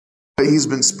He's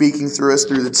been speaking through us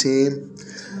through the team.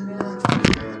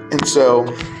 And so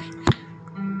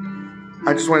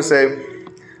I just want to say,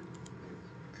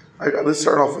 let's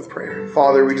start off with prayer.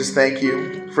 Father, we just thank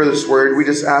you for this word. We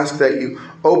just ask that you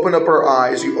open up our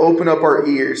eyes, you open up our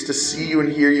ears to see you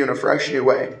and hear you in a fresh new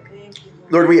way.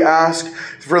 Lord, we ask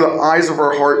for the eyes of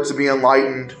our heart to be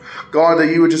enlightened. God, that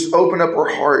you would just open up our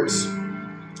hearts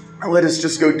and let us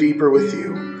just go deeper with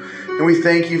you. And we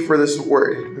thank you for this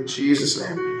word. In Jesus'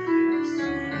 name.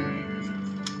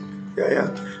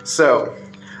 So,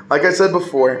 like I said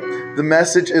before, the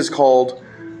message is called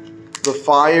The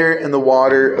Fire and the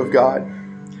Water of God.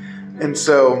 And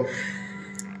so,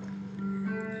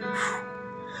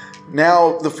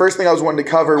 now the first thing I was wanting to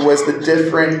cover was the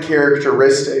different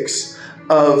characteristics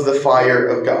of the fire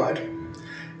of God.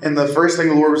 And the first thing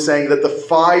the Lord was saying, that the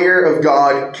fire of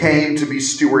God came to be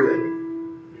stewarded.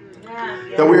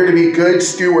 That we are to be good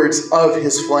stewards of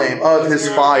his flame, of his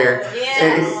fire.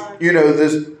 And, you know,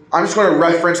 I'm just going to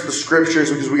reference the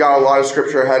scriptures because we got a lot of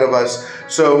scripture ahead of us.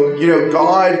 So, you know,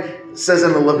 God says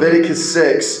in the Leviticus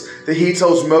 6 that he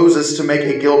tells Moses to make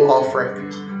a guilt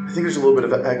offering. I think there's a little bit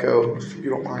of an echo, if you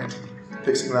don't mind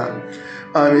fixing that.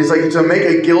 He's like to make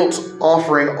a guilt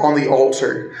offering on the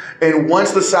altar. And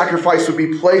once the sacrifice would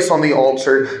be placed on the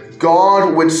altar,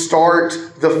 God would start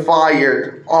the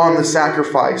fire on the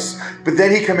sacrifice. But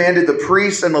then he commanded the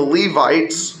priests and the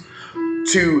Levites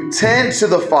to tend to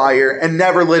the fire and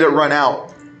never let it run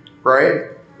out. Right?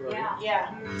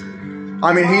 Yeah.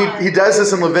 I mean, he does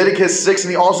this in Leviticus 6,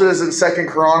 and he also does it in 2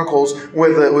 Chronicles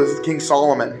with King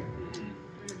Solomon.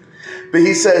 But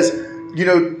he says,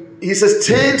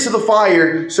 tend to the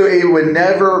fire so it would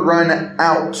never run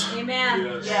out.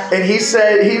 Amen. Yeah. And he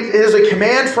said, it is a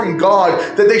command from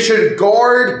God that they should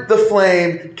guard the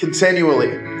flame continually.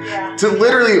 Yeah. To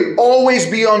literally always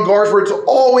be on guard for it, to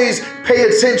always pay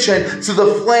attention to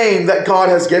the flame that God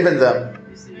has given them.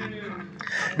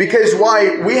 Because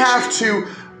why? We have to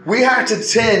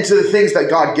tend to the things that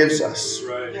God gives us.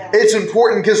 Right. Yeah. It's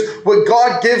important because what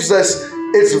God gives us,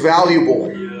 it's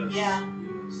valuable. Yeah.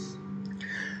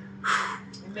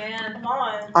 Man, come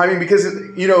on. I mean, because,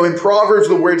 you know, in Proverbs,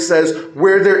 the word says,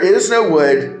 where there is no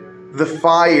wood, the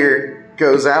fire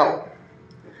goes out.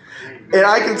 And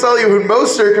I can tell you, in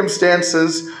most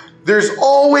circumstances, there's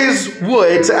always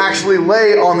wood to actually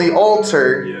lay on the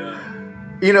altar. Yeah.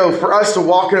 You know, for us to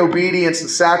walk in obedience and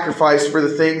sacrifice for the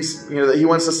things, you know, that he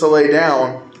wants us to lay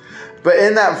down. But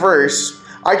in that verse,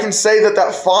 I can say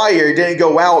that fire didn't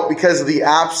go out because of the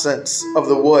absence of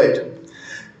the wood.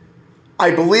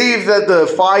 I believe that the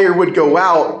fire would go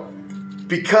out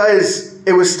because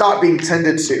it was stopped being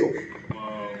tended to.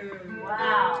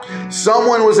 Wow.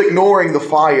 Someone was ignoring the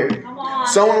fire. Come on.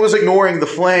 Someone was ignoring the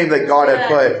flame that God had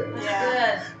put.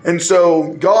 Yeah. And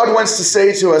so God wants to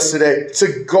say to us today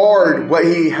to guard what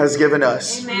he has given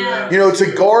us. Amen. You know,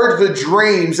 to guard the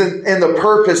dreams and the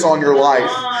purpose on your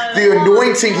life. The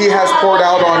anointing he has poured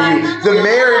out on you. The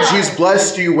marriage he's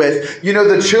blessed you with. You know,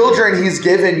 the children he's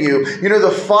given you. You know, the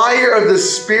fire of the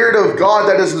Spirit of God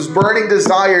that is this burning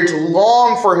desire to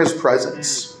long for his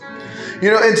presence. You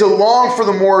know, and to long for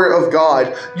the more of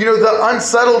God. You know, the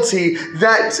unsubtlety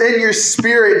that's in your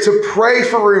spirit to pray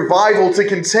for revival, to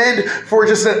contend for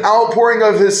just an outpouring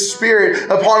of his Spirit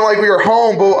upon like your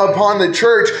home, but upon the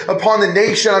church, upon the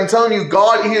nation. I'm telling you,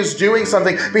 God, he is doing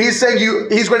something. But he's saying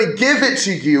he's going to give it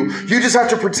to you. You just have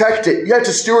to protect it. You have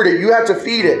to steward it. You have to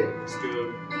feed it. That's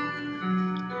good.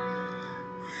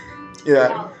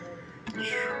 Yeah.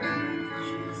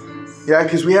 Yeah,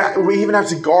 because we even have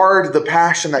to guard the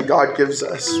passion that God gives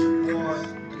us.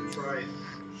 That's right.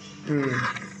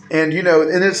 And, you know,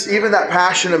 and it's even that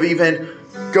passion of even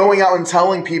going out and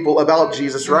telling people about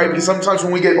Jesus, right? Because sometimes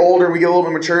when we get older and we get a little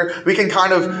bit mature, we can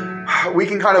kind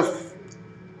of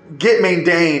get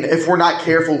mundane if we're not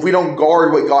careful, if we don't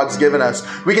guard what God's given us.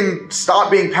 We can stop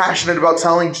being passionate about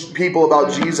telling people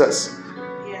about Jesus.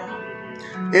 Yeah.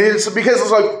 And it's because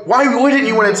it's like, why wouldn't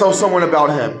you want to tell someone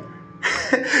about him?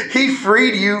 He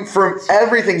freed you from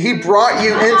everything. He brought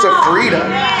you into freedom.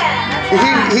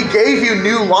 He gave you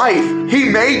new life. He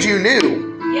made you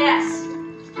new. Yes.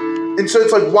 And so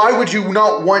it's like, why would you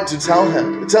not want to tell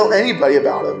him? Tell anybody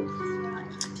about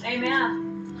him.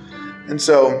 Amen. And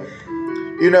so,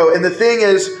 you know, and the thing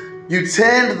is, you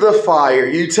tend the fire,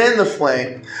 you tend the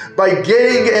flame by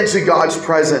getting into God's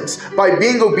presence, by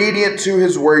being obedient to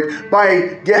his word,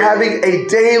 by having a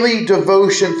daily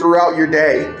devotion throughout your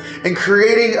day and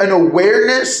creating an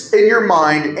awareness in your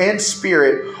mind and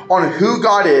spirit on who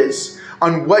God is,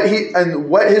 on what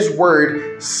his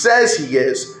word says he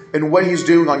is, and what he's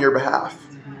doing on your behalf.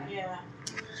 Yeah.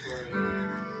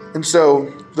 And so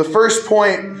the first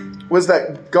point was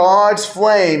that God's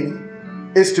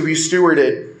flame is to be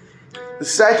stewarded. The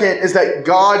second is that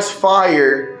God's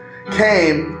fire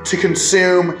came to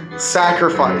consume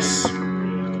sacrifice.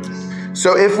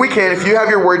 So if you have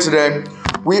your word today,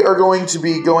 we are going to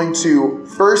be going to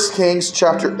 1 Kings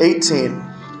chapter 18.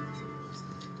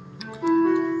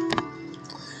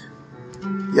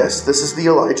 Yes, this is the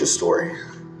Elijah story.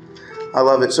 I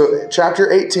love it. So chapter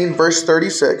 18, verse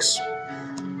 36.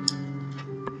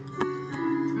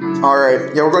 All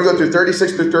right. Yeah, we're going to go through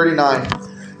 36 through 39.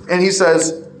 And he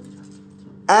says,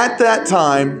 at that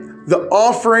time, the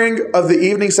offering of the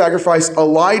evening sacrifice,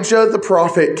 Elijah the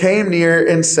prophet came near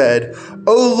and said,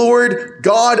 O Lord,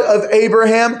 God of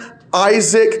Abraham,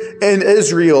 Isaac, and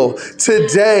Israel,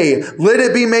 today let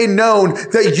it be made known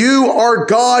that you are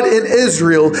God in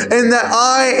Israel, and that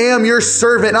I am your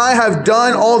servant. I have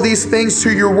done all these things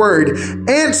to your word.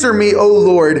 Answer me, O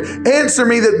Lord. Answer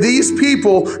me, that these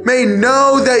people may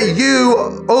know that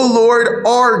you, O Lord,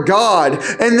 are God,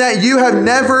 and that you have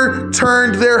never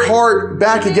turned their heart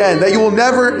back again. That you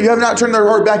have not turned their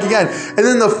heart back again. And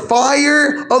then the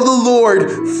fire of the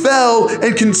Lord fell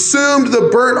and consumed the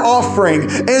burnt offering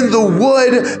and the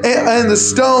wood and the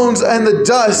stones and the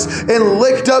dust, and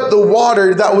licked up the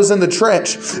water that was in the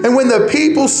trench. And when the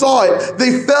people saw it,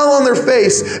 they fell on their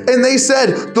face, and they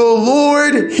said, the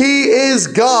Lord, he is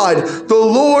God. The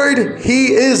Lord,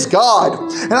 he is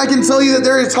God. And I can tell you that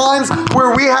there are times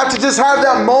where we have to just have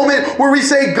that moment where we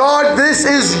say, God, this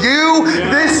is you.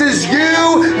 This is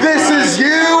you. This is you.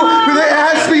 It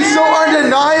has to be so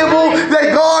undeniable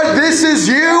that God, this is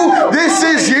you. This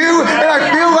is you. And I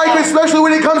feel like, especially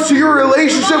when it comes to your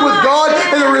relationship with God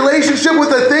and the relationship with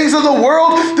the things of the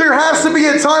world, there has to be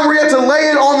a time where you have to lay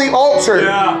it on the altar.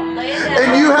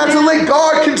 And you have to let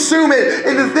God consume it.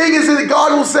 And the thing is that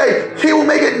God will say, he will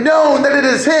make it known that it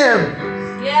is him.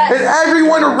 Yes. And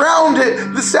everyone around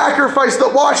it, the sacrifice, the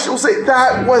watch, will say,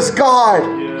 that was God.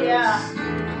 Yeah.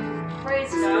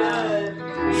 Praise God.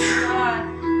 Praise God.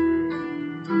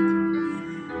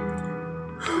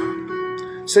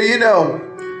 So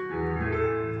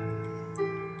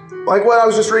like what I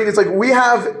was just reading, it's like we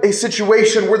have a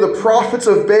situation where the prophets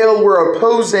of Baal were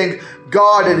opposing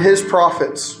God and his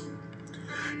prophets.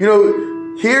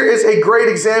 Here is a great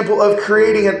example of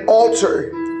creating an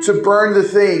altar to burn the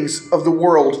things of the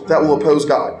world that will oppose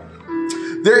God.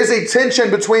 There is a tension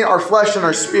between our flesh and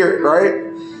our spirit, right?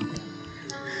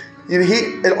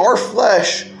 And our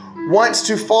flesh wants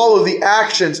to follow the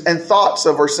actions and thoughts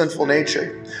of our sinful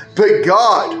nature. But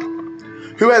God,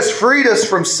 who has freed us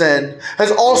from sin,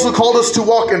 has also called us to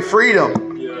walk in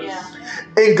freedom. Yes.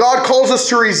 And God calls us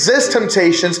to resist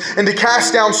temptations and to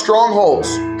cast down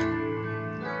strongholds.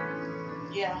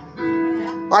 Yeah.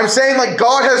 I'm saying, like,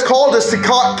 God has called us to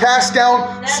cast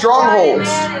down strongholds.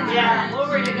 Right, yeah.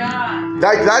 Glory to God.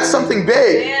 That's something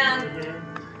big. Amen.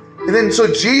 And then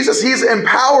so Jesus, he's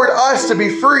empowered us to be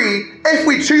free if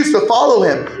we choose to follow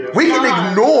him. We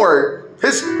can ignore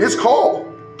his call.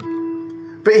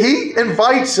 But he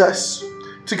invites us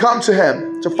to come to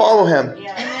him, to follow him.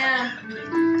 Yeah.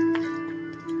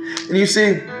 And you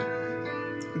see,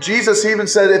 Jesus even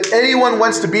said, if anyone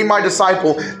wants to be my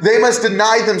disciple, they must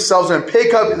deny themselves and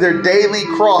pick up their daily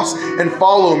cross and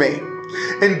follow me.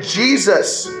 And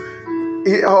Jesus,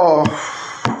 come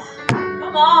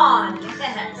on.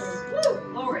 Yes. Woo,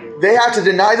 glory. They have to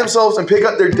deny themselves and pick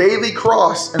up their daily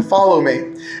cross and follow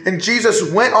me. And Jesus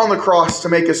went on the cross to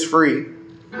make us free.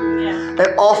 And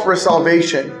offer us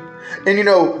salvation. And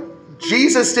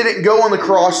Jesus didn't go on the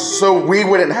cross so we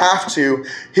wouldn't have to.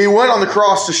 He went on the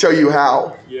cross to show you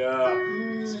how. Yeah.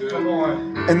 Come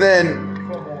on. And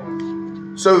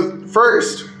then, so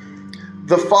first,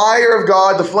 the fire of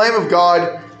God, the flame of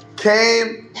God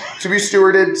came to be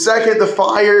stewarded. Second, the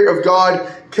fire of God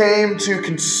came to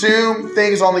consume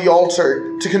things on the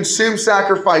altar, to consume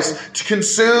sacrifice, to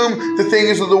consume the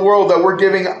things of the world that we're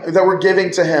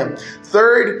giving to him.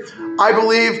 Third, I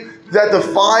believe that the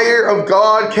fire of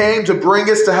God came to bring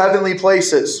us to heavenly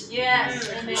places. Yes.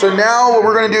 Amen. So now what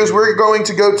we're going to do is we're going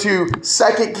to go to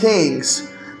 2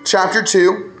 Kings chapter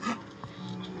 2,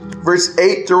 verse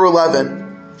 8 through 11.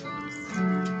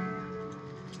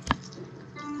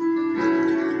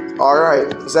 All right.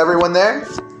 Is everyone there?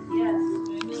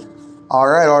 Yes. All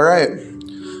right.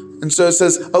 And so it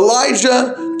says,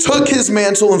 Elijah took his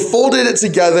mantle and folded it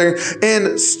together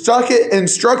and struck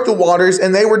the waters,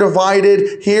 and they were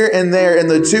divided here and there. And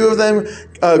the two of them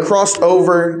crossed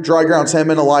over dry ground,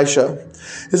 him and Elisha.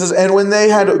 It says, and when they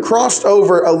had crossed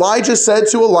over, Elijah said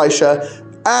to Elisha,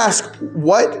 ask,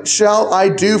 what shall I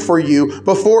do for you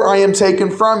before I am taken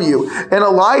from you? And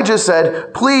Elijah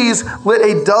said, please let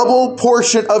a double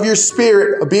portion of your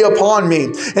spirit be upon me.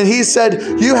 And he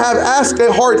said, you have asked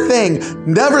a hard thing.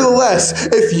 Nevertheless,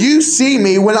 if you see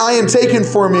me when I am taken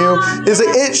from you,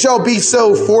 it shall be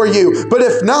so for you. But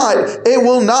if not, it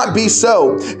will not be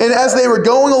so. And as they were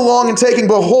going along and taking,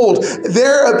 behold,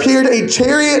 there appeared a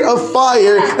chariot of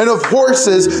fire and of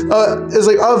horses.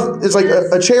 It's like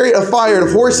a chariot of fire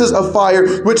and horses of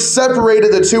fire, which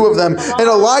separated the two of them. And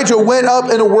Elijah went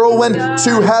up in a whirlwind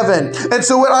to heaven. And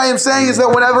so what I am saying is that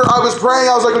whenever I was praying,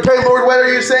 I was like, okay, Lord, what are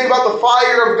you saying about the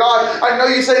fire of God? I know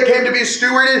you said it came to be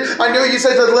stewarded. I know you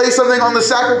said to lay something on the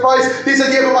sacrifice. He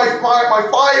said, yeah, but my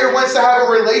fire wants to have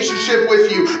a relationship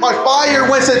with you. My fire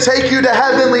wants to take you to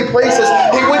heavenly places.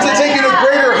 He wants to take you to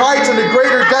greater heights and to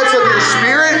greater depths of your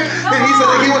spirit. And he said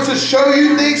that he wants to show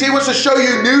you things. He wants to show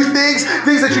you new things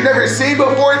that you've never seen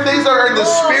before, things that are in the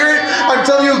spirit. I'm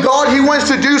telling you, God, he wants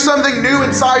to do something new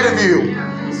inside of you.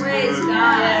 Praise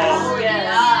God.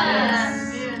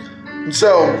 Yes. And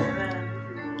so,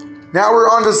 now we're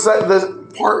on to the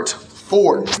part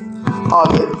 4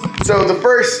 of it. So the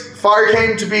first, fire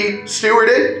came to be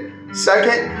stewarded.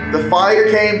 Second, the fire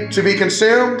came to be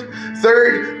consumed.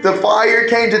 Third, the fire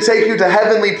came to take you to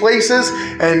heavenly places.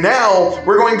 And now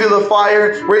we're going to the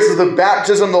fire where it's the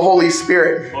baptism of the Holy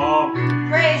Spirit.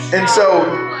 Praise And God.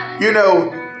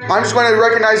 so, I'm just going to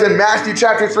recognize in Matthew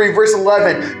chapter 3, verse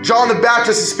 11, John the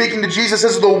Baptist is speaking to Jesus,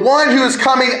 says, the one who is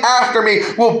coming after me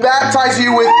will baptize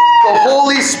you with the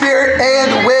Holy Spirit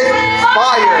and with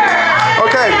fire.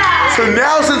 Okay, so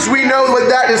now since we know what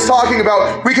that is talking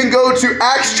about, we can go to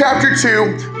Acts chapter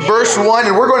 2, verse 1,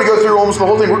 and we're going to go through almost the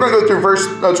whole thing. We're going to go through verse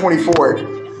 24.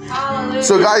 Hallelujah.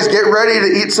 So guys, get ready to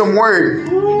eat some word.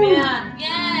 Amen.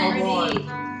 Yes.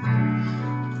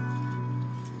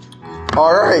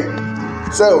 All right.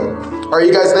 So, are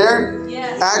you guys there?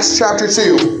 Yes. Acts chapter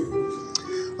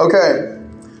 2. Okay.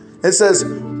 It says,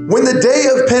 when the day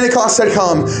of Pentecost had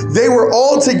come, they were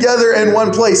all together in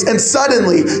one place. And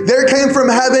suddenly there came from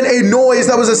heaven a noise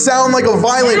that was a sound like a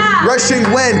violent rushing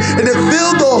wind. And it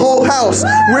filled the whole house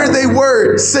where they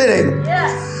were sitting.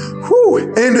 Yes.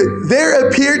 Whew. And there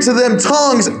appeared to them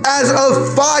tongues as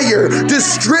of fire,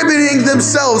 distributing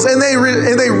themselves. And they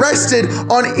rested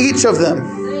on each of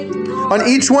them. On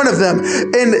each one of them.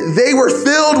 And they were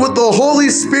filled with the Holy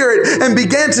Spirit and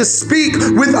began to speak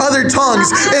with other tongues.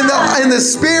 And the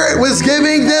Spirit was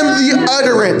giving them the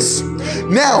utterance.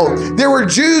 Now, there were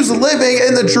Jews living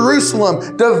in the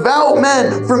Jerusalem, devout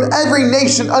men from every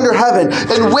nation under heaven.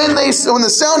 And when the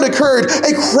sound occurred,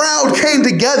 a crowd came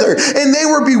together, and they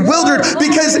were bewildered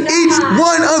because each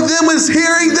one of them was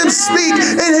hearing them speak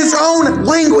in his own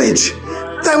language.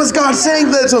 That was God saying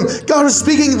that to them. God was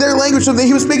speaking their language to them.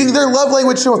 He was speaking their love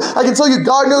language to them. I can tell you,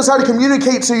 God knows how to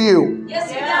communicate to you. Yes,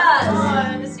 he does.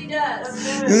 Yes, he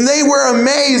does. And they were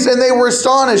amazed and they were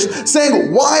astonished,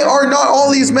 saying, why are not all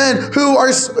these men who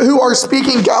are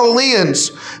speaking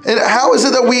Galileans? And how is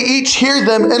it that we each hear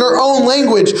them in our own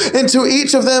language? And to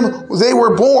each of them they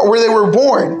were born where they were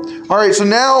born. All right, so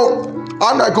now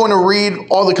I'm not going to read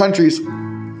all the countries.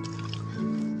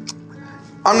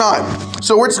 I'm not.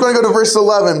 So we're just going to go to verse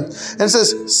 11. And it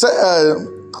says,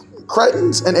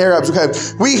 Cretans and Arabs. Okay.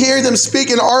 We hear them speak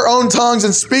in our own tongues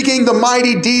and speaking the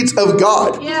mighty deeds of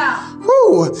God. Yeah.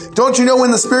 Whew. Don't you know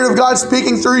when the Spirit of God's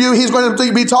speaking through you, he's going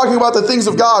to be talking about the things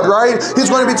of God, right?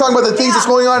 He's going to be talking about the things that's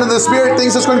going on in the Spirit,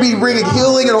 things that's going to be bringing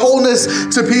healing and wholeness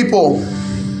to people.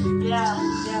 Yeah.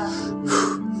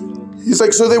 He's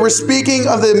like, so they were speaking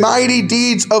of the mighty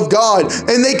deeds of God,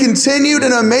 and they continued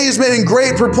in amazement and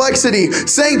great perplexity,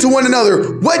 saying to one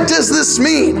another, what does this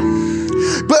mean?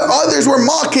 But others were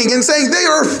mocking and saying, they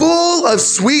are full of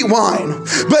sweet wine.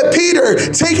 But Peter,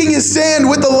 taking his stand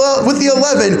with the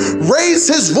 11, raised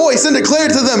his voice and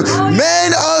declared to them, men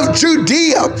of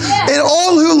Judea and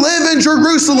all who live in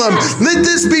Jerusalem, let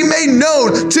this be made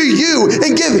known to you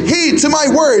and give heed to my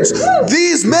words.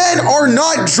 These men are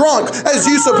not drunk, as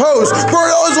you suppose, for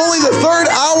it was only the 3rd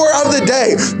hour of the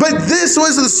day. But this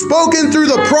was spoken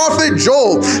through the prophet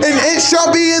Joel. And it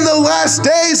shall be in the last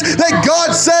days that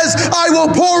God says, I will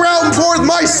pour out forth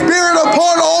my Spirit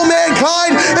upon all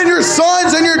mankind, and your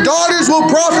sons and your daughters will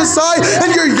prophesy,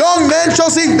 and your young men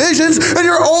shall see visions, and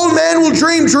your old men will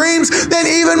dream dreams. Then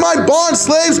even my bond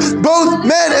slaves, both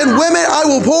men and women, I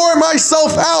will pour my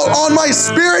myself out on my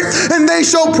spirit, and they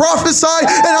shall prophesy,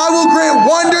 and I will grant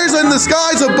wonders in the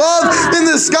skies above, in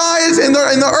the skies, in the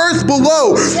earth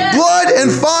below. Blood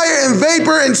and fire and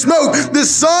vapor and smoke. The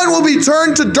sun will be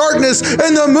turned to darkness,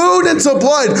 and the moon into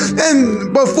blood.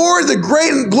 And before the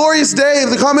great and glorious day of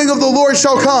the coming of the Lord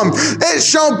shall come, it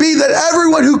shall be that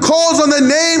everyone who calls on the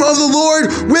name of the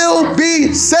Lord will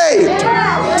be saved.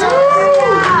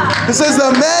 It says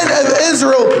the men of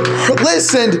Israel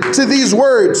listened to these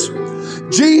words.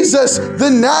 Jesus the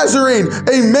Nazarene,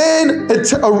 a man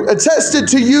attested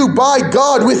to you by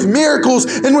God with miracles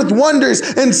and with wonders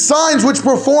and signs which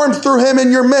performed through him in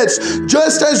your midst,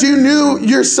 just as you knew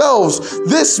yourselves.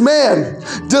 This man,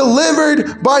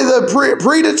 delivered by the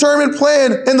predetermined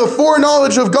plan and the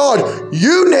foreknowledge of God,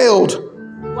 you nailed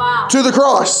to the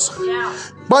cross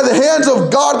by the hands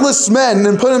of godless men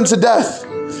and put him to death.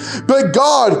 But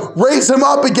God raised him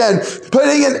up again,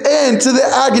 putting an end to the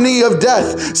agony of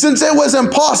death, since it was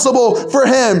impossible for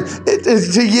him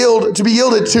to be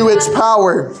yielded to its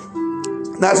power.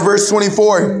 That's verse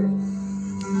 24.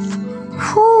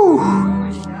 Whew.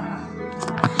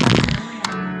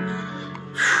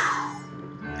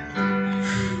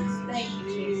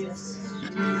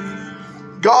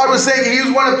 God was saying he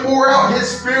was going to pour out his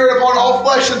spirit upon all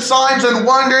flesh, and signs and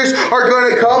wonders are going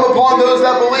to come upon those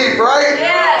that believe, right?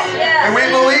 Yes, yes. And we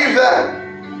believe that.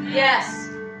 Yes.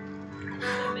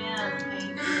 Amen.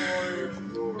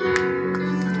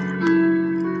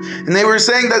 And they were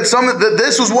saying that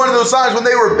this was one of those times when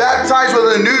they were baptized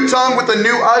with a new tongue, with a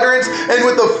new utterance, and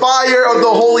with the fire of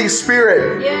the Holy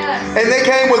Spirit. Yes. And they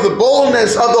came with the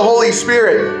boldness of the Holy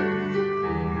Spirit.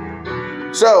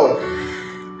 So,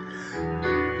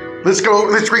 let's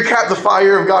recap the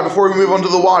fire of God before we move on to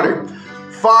the water.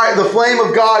 The flame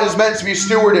of God is meant to be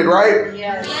stewarded, right?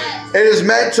 Yes. It is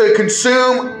meant to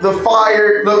consume the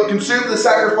fire, consume the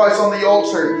sacrifice on the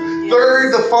altar. Yes.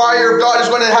 Third, the fire of God is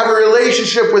going to have a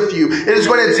relationship with you. It is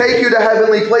going to take you to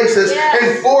heavenly places. Yes.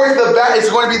 And fourth, it's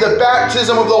going to be the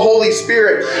baptism of the Holy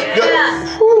Spirit.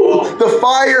 Yes. The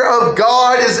fire of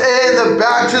God is in the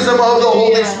baptism of the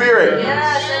Holy Spirit.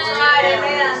 Yes, that's right.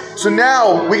 Amen. So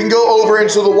now we can go over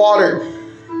into the water.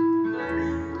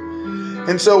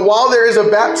 And so while there is a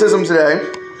baptism today,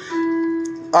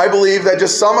 I believe that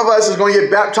just some of us is going to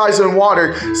get baptized in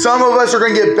water. Some of us are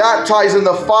going to get baptized in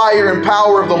the fire and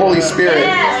power of the Holy Spirit.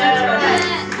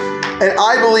 And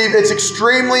I believe it's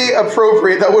extremely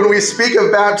appropriate that when we speak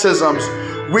of baptisms,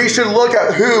 we should look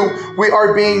at who we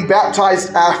are being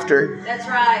baptized after. That's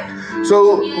right.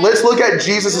 So let's look at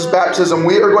Jesus' baptism.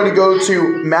 We are going to go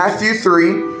to Matthew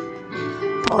 3.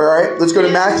 All right, let's go to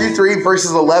Matthew 3,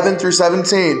 verses 11 through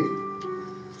 17.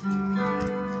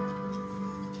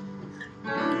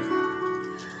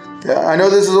 Yeah, I know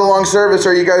this is a long service.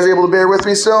 Are you guys able to bear with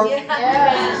me still?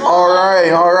 Yeah. All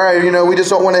right. You know, we just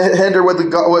don't want to hinder what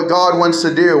God wants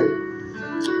to do.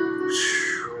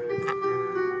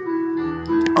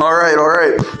 All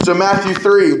right. So Matthew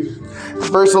 3,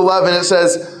 verse 11, it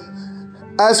says,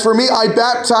 "As for me, I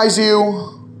baptize you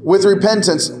with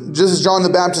repentance." This is John the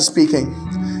Baptist speaking.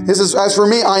 He says, "As for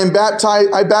me, I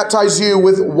baptize you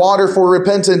with water for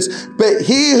repentance, but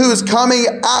he who is coming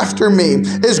after me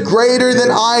is greater than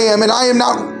I am, and I am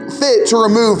not fit to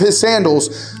remove his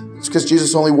sandals." It's because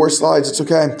Jesus only wore slides. It's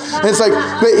okay. And it's like,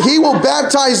 "But he will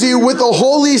baptize you with the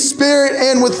Holy Spirit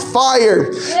and with fire.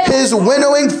 His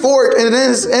winnowing fork in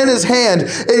his hand,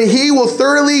 and he will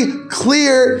thoroughly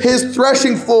clear his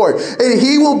threshing floor, and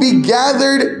he will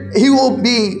gather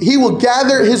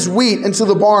his wheat into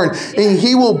the barn, and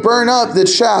he will burn up the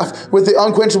chaff with the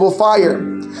unquenchable fire."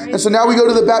 And so now we go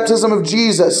to the baptism of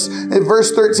Jesus. In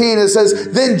verse 13, it says,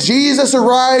 "Then Jesus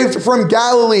arrived from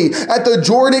Galilee at the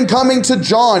Jordan, coming to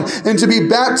John, and to be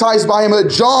baptized by him. But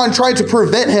John tried to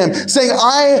prevent him, saying,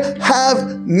 'I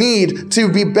have need to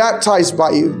be baptized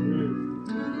by you.'"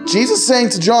 Jesus saying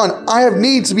to John, "I have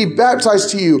need to be baptized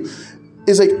to you,"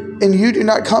 is like, "And you do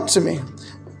not come to me."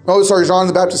 Oh, sorry, John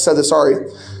the Baptist said this, sorry.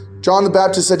 John the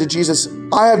Baptist said to Jesus,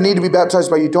 "I have need to be baptized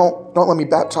by you. Don't let me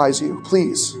baptize you,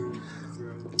 please."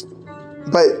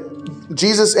 But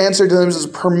Jesus answered to them,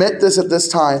 "Permit this at this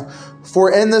time, for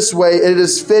in this way it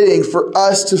is fitting for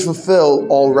us to fulfill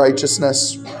all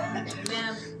righteousness." Amen.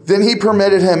 Then he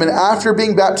permitted him, and after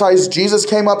being baptized, Jesus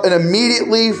came up, and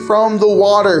immediately from the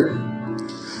water,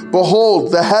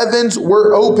 behold, the heavens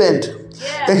were opened.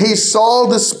 Yes. And he saw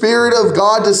the Spirit of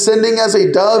God descending as a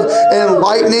dove and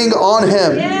lighting on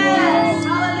him. Yes.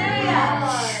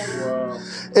 Hallelujah.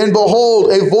 And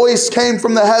behold, a voice came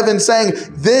from the heaven saying,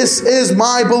 "This is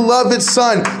my beloved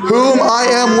Son, whom I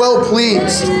am well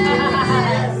pleased.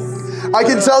 I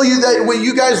can tell you that when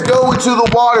you guys go into the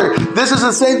water, this is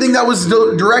the same thing that was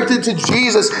directed to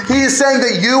Jesus. He is saying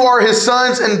that you are his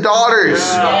sons and daughters.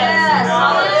 Yes.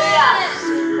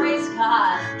 Hallelujah. Praise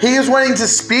God. He is wanting to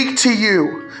speak to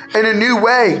you in a new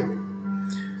way.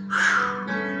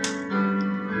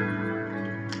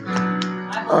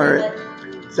 All right.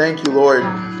 Thank you, Lord.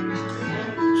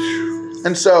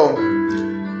 And so,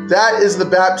 that is the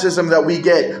baptism that we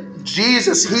get.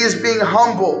 Jesus, he is being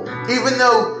humble. Even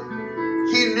though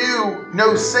he knew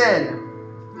no sin.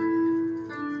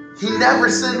 He never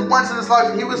sinned once in his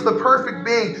life. He was the perfect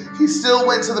being. He still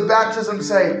went to the baptism to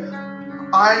say,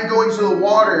 I'm going to the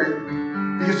water.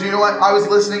 Because you know what? I was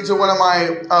listening to one of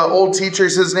my old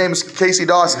teachers. His name is Casey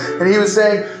Doss. And he was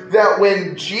saying that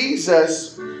when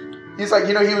Jesus, he's like,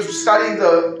 he was studying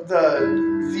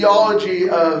the theology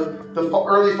of the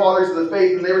early fathers of the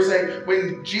faith. And they were saying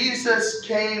when Jesus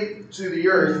came to the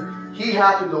earth, he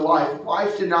happened to life.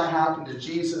 Life did not happen to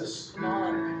Jesus.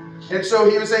 And so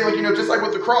he was saying, just like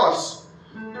with the cross,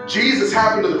 Jesus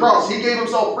happened to the cross. He gave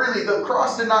himself freely. The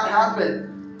cross did not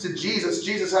happen to Jesus.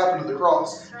 Jesus happened to the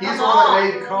cross. He's the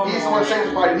one he's the one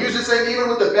sanctified. He was just saying, even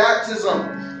with the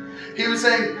baptism, he was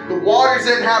saying the waters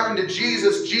didn't happen to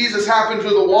Jesus. Jesus happened to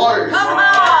the waters. Come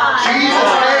on.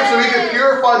 Jesus came so he could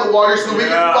purify the waters so we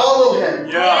could follow him.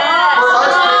 Yes. For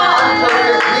us to be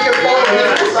unperfect, we can follow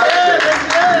his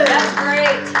direction. That's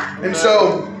great. And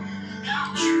so,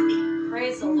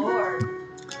 praise the Lord.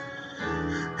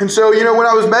 And so, when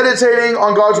I was meditating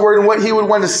on God's word and what he would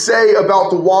want to say about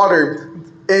the water,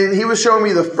 and he was showing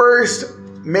me the first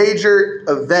major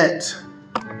event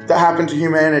that happened to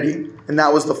humanity, and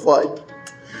that was the flood.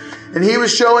 And he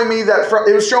was showing me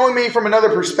it was showing me from another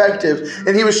perspective,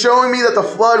 and he was showing me that the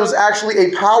flood was actually a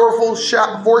powerful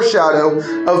foreshadow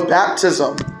of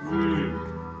baptism.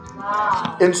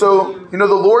 Wow. And so, the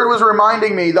Lord was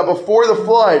reminding me that before the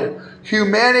flood,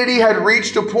 humanity had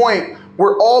reached a point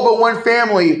where all but one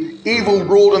family, evil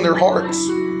ruled in their hearts.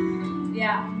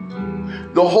 Yeah.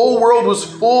 The whole world was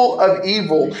full of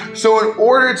evil. So in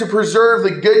order to preserve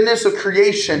the goodness of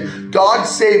creation, God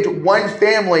saved one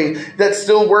family that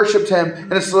still worshipped him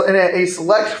and a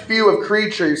select few of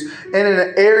creatures. And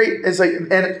an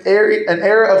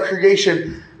era of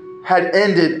creation had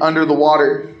ended under the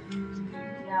water.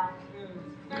 Yeah.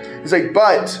 He's like,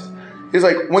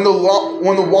 when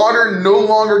the water no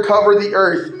longer covered the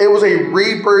earth, it was a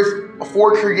rebirth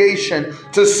for creation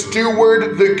to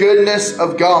steward the goodness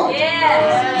of God.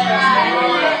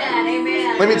 Yes.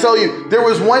 Amen. Let me tell you, there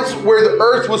was once where the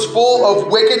earth was full of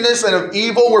wickedness and of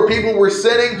evil, where people were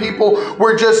sinning, people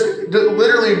were just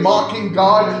literally mocking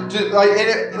God.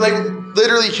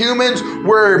 Literally humans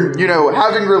were,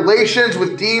 having relations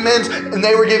with demons, and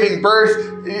they were giving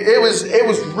birth. It was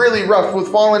really rough with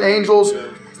fallen angels.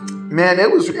 Man,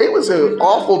 it was an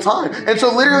awful time. And so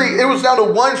literally it was down to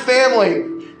one family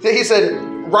that he said,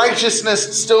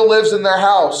 righteousness still lives in their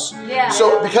house. Yeah.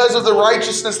 So because of the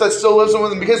righteousness that still lives in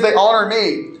them, because they honor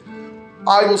me,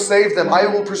 I will save them. I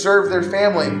will preserve their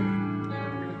family.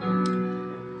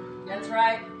 That's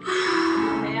right.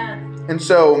 Amen. And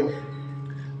so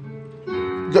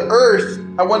the earth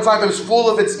at one time, it was full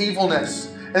of its evilness.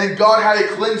 And then God had to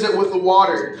cleanse it with the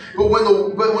water. But when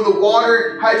the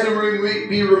water had to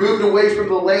be removed away from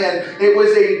the land, it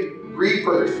was a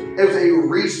rebirth. It was a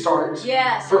restart.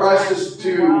 Yes. For us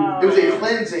it was a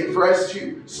cleansing for us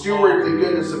to steward the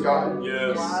goodness of God.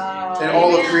 Yes. Wow. And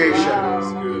all of creation.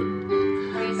 That's good.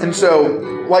 And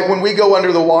so, like when we go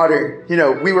under the water,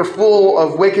 we were full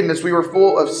of wickedness, we were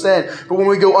full of sin. But when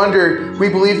we go under, we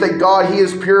believe that God, he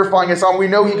is purifying us. We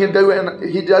know he can do it, and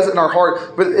he does it in our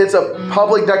heart. But it's a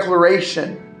public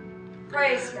declaration.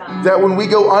 Praise God. That when we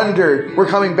go under, we're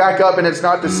coming back up, and it's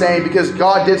not the same because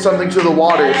God did something to the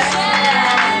waters.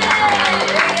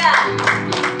 Hallelujah.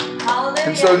 Hallelujah.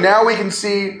 And so now we can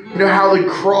see, how the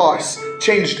cross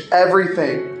changed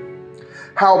everything.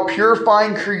 How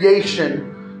purifying creation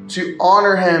to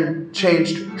honor him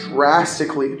changed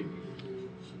drastically.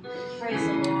 Praise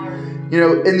the Lord.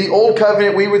 In the old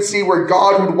covenant, we would see where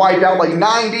God would wipe out like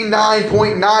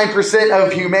 99.9%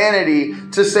 of humanity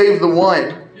to save the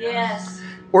one. Yes.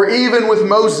 Or even with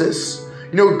Moses,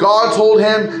 God told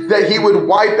him that he would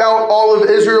wipe out all of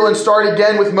Israel and start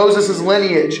again with Moses'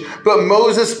 lineage. But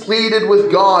Moses pleaded with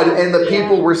God and the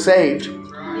people were saved.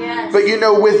 Yes. But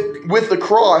with the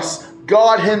cross,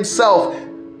 God himself,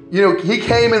 he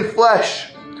came in flesh.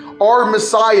 Our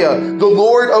Messiah, the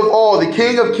Lord of all, the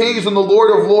King of kings and the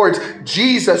Lord of lords,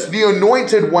 Jesus, the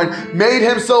anointed one, made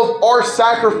himself our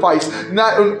sacrifice,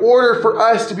 not in order for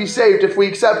us to be saved if we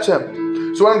accept him.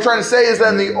 So what I'm trying to say is that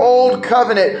in the old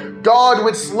covenant, God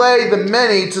would slay the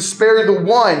many to spare the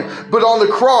one. But on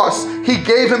the cross, he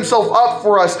gave himself up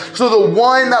for us. So the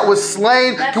one that was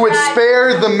slain would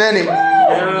spare the many.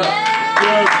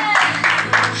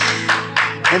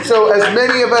 And so as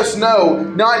many of us know,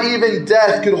 not even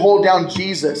death could hold down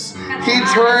Jesus. He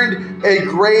turned a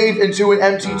grave into an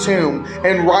empty tomb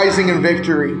and rising in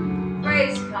victory.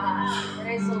 Praise God.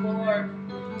 Praise the Lord.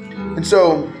 And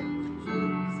so,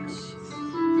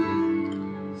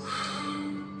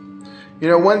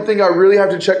 one thing I really have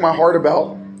to check my heart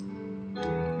about,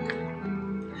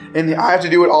 and I have to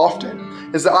do it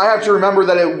often, is that I have to remember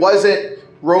that it wasn't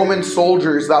Roman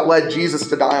soldiers that led Jesus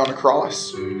to die on a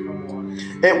cross.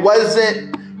 It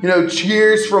wasn't,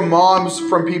 cheers from moms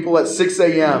from people at 6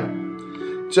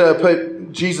 a.m. to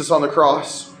put Jesus on the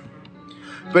cross.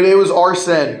 But it was our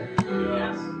sin.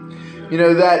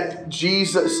 That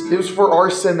Jesus, it was for our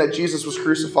sin that Jesus was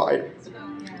crucified.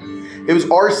 It was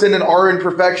our sin and our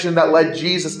imperfection that led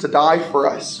Jesus to die for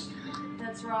us.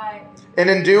 That's right. And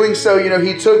in doing so,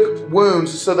 he took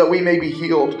wounds so that we may be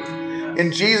healed.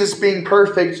 And Jesus, being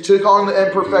perfect, took on the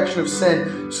imperfection of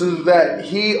sin so that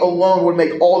he alone would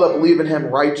make all that believe in him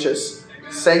righteous,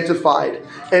 sanctified,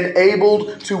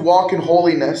 enabled to walk in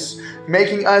holiness,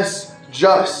 making us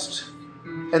just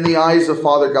in the eyes of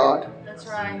Father God. That's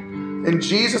right. And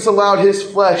Jesus allowed his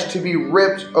flesh to be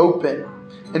ripped open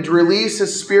and to release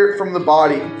his spirit from the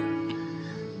body.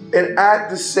 And at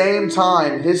the same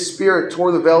time, his spirit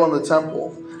tore the veil in the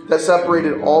temple that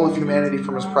separated all of humanity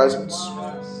from his presence.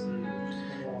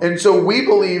 And so we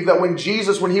believe that when he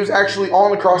was actually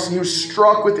on the cross and he was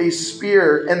struck with a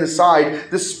spear in the side,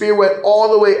 the spear went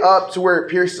all the way up to where it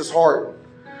pierced his heart.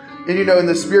 And and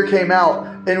the spear came out.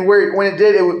 And when it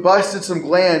did, it busted some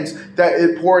glands that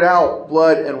it poured out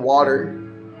blood and water.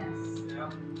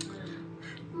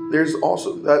 There's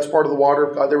also, that's part of the water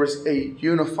of God. There was a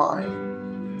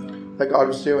unifying that God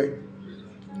was doing.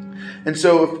 And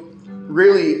so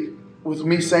really, with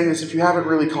me saying this, if you haven't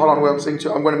really caught on what I'm saying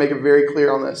to, I'm going to make it very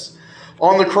clear on this.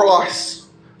 On the cross,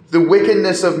 the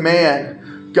wickedness of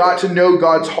man got to know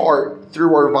God's heart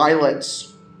through our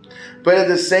violence. But at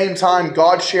the same time,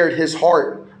 God shared his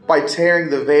heart by tearing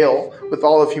the veil with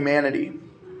all of humanity.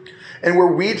 And where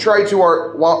we try to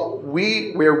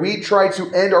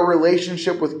end our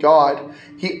relationship with God,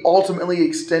 he ultimately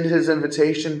extended his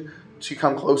invitation to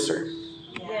come closer.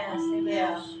 Yes,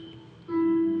 yeah.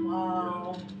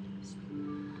 Wow.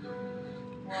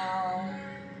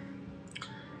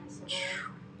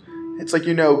 It's like,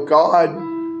 God,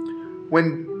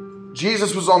 when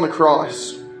Jesus was on the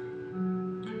cross,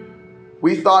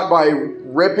 we thought by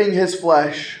ripping his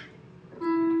flesh,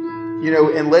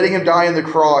 and letting him die on the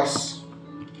cross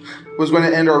was going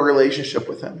to end our relationship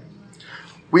with him.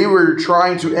 We were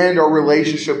trying to end our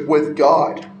relationship with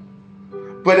God.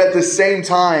 But at the same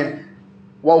time,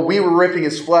 while we were ripping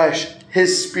his flesh,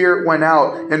 his spirit went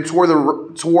out and tore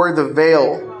the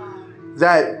veil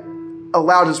that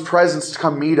allowed his presence to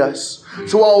come meet us.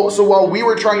 So while we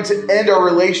were trying to end our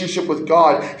relationship with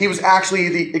God, he was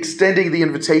actually extending the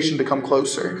invitation to come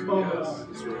closer.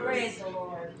 Praise the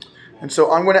Lord. And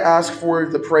so I'm going to ask for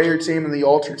the prayer team and the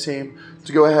altar team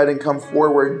to go ahead and come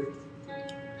forward.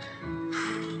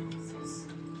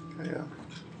 Yeah.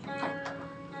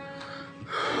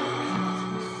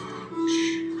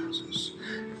 Jesus.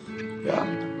 Yeah.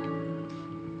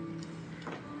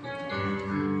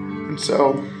 And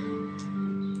so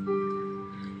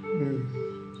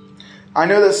I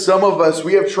know that some of us,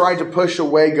 we have tried to push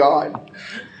away God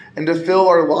and to fill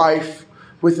our life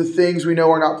with the things we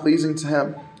know are not pleasing to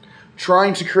him,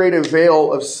 trying to create a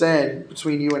veil of sin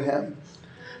between you and him.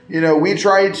 We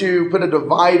tried to put a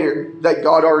divider that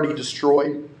God already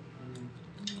destroyed.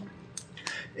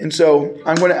 And so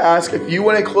I'm going to ask, if you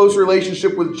want a close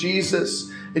relationship with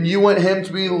Jesus and you want him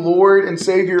to be the Lord and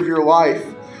Savior of your life,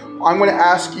 I'm going to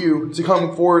ask you to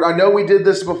come forward. I know we did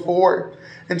this before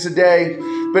and today,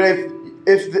 but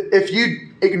if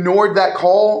you ignored that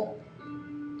call,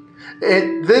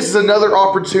 this is another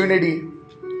opportunity.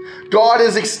 God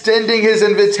is extending his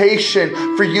invitation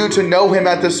for you to know him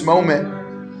at this moment.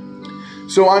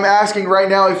 So I'm asking right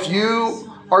now, if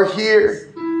you are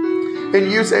here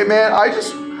and you say, man, I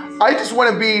just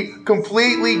want to be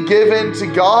completely given to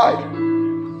God.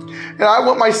 And I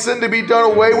want my sin to be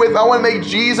done away with. I want to make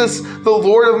Jesus the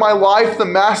Lord of my life, the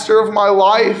master of my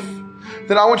life.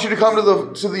 Then I want you to come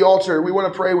to the altar. We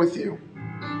want to pray with you.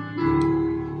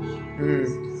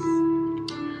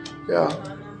 Yeah.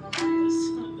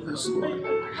 Yes, Lord.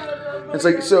 It's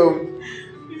like, so,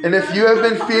 and if you have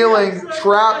been feeling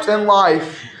trapped in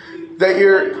life, that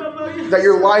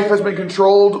your life has been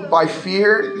controlled by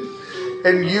fear,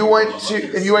 and you want to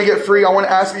get free, I want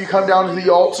to ask that you come down to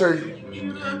the altar.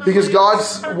 Because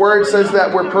God's word says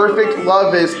that where perfect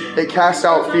love is, it casts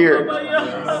out fear.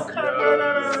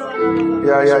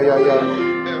 Yeah.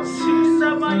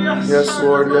 Yes,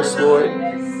 Lord. Yes, Lord.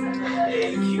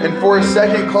 And for a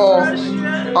second call,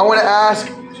 I want to ask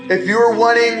if you are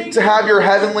wanting to have your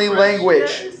heavenly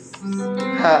language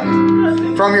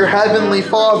from your heavenly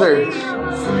Father,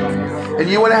 and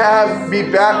you want to be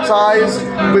baptized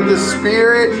with the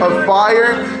spirit of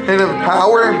fire and of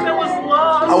power,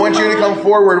 I want you to come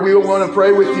forward. We want to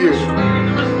pray with you.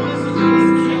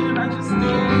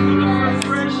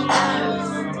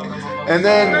 And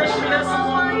then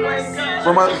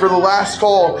for the last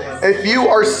call, if you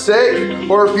are sick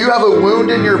or if you have a wound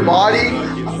in your body,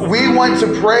 we want to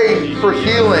pray for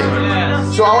healing.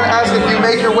 So I want to ask if you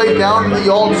make your way down to the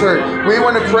altar, we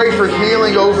want to pray for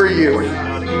healing over you.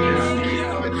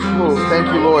 Oh, thank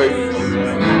you, Lord.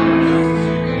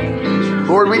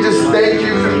 Lord, we just thank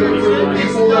you for the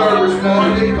people that are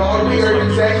responding. God, we are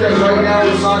saying that right now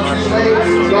it's not too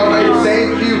late. God, I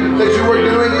thank you that you are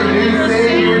doing a new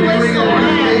thing. You are doing a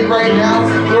new thing right now.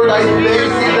 Lord, I thank